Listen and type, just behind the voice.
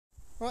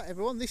Right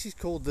everyone, this is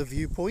called the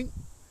Viewpoint.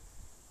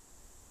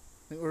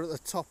 I think we're at the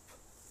top,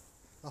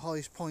 the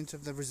highest point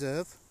of the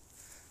reserve.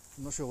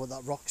 I'm not sure what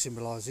that rock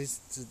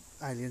symbolises, it's an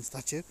alien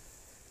statue.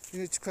 You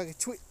need to take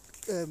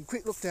a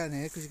quick look down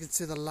here because you can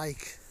see the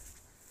lake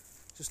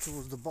just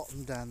towards the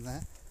bottom down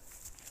there.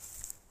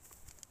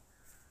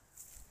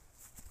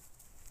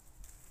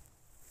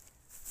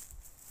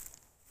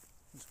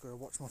 Just got to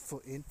watch my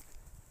footing.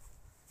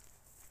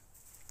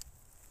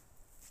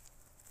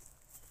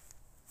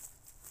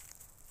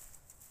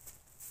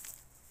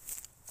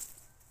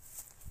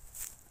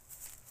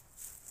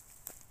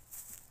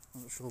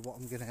 I'm not sure what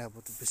I'm going to be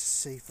able to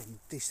see from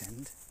this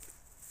end.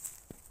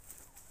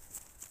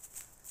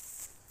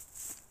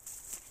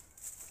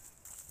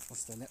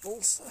 What's the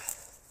nettles?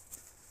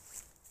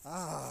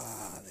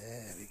 Ah,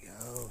 there we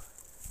go.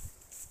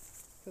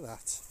 Look at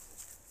that.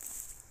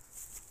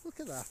 Look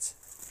at that.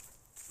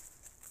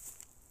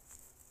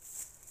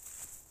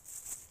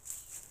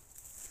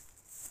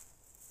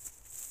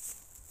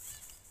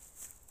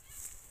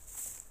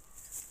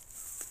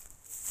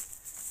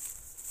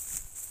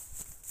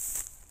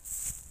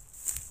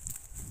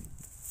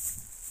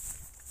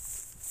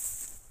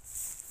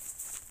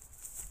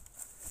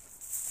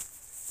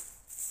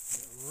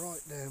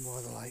 Right down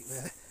by the lake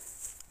there.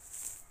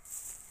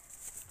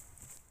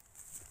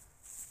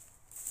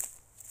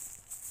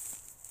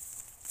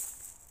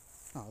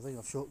 Oh, I think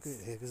I've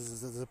shortcutted here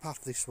because there's a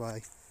path this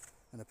way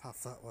and a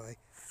path that way.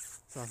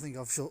 So I think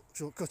I've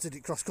shortcutted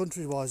it cross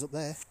country wise up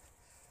there.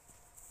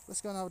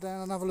 Let's go now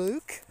down and have a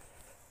look.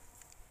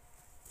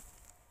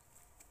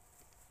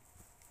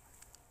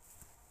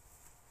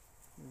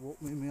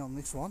 Walk with me on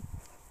this one.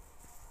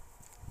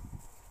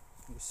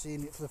 You're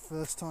seeing it for the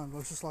first time,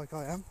 just like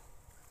I am.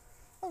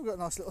 I've got a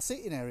nice little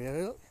seating area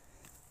here, look.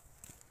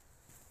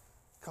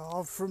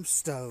 Carved from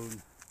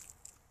stone.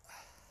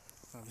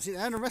 I'm sit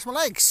down and rest my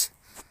legs.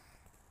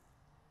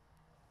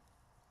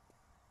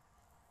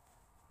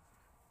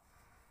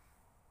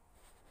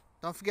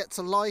 Don't forget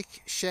to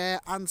like, share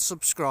and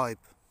subscribe.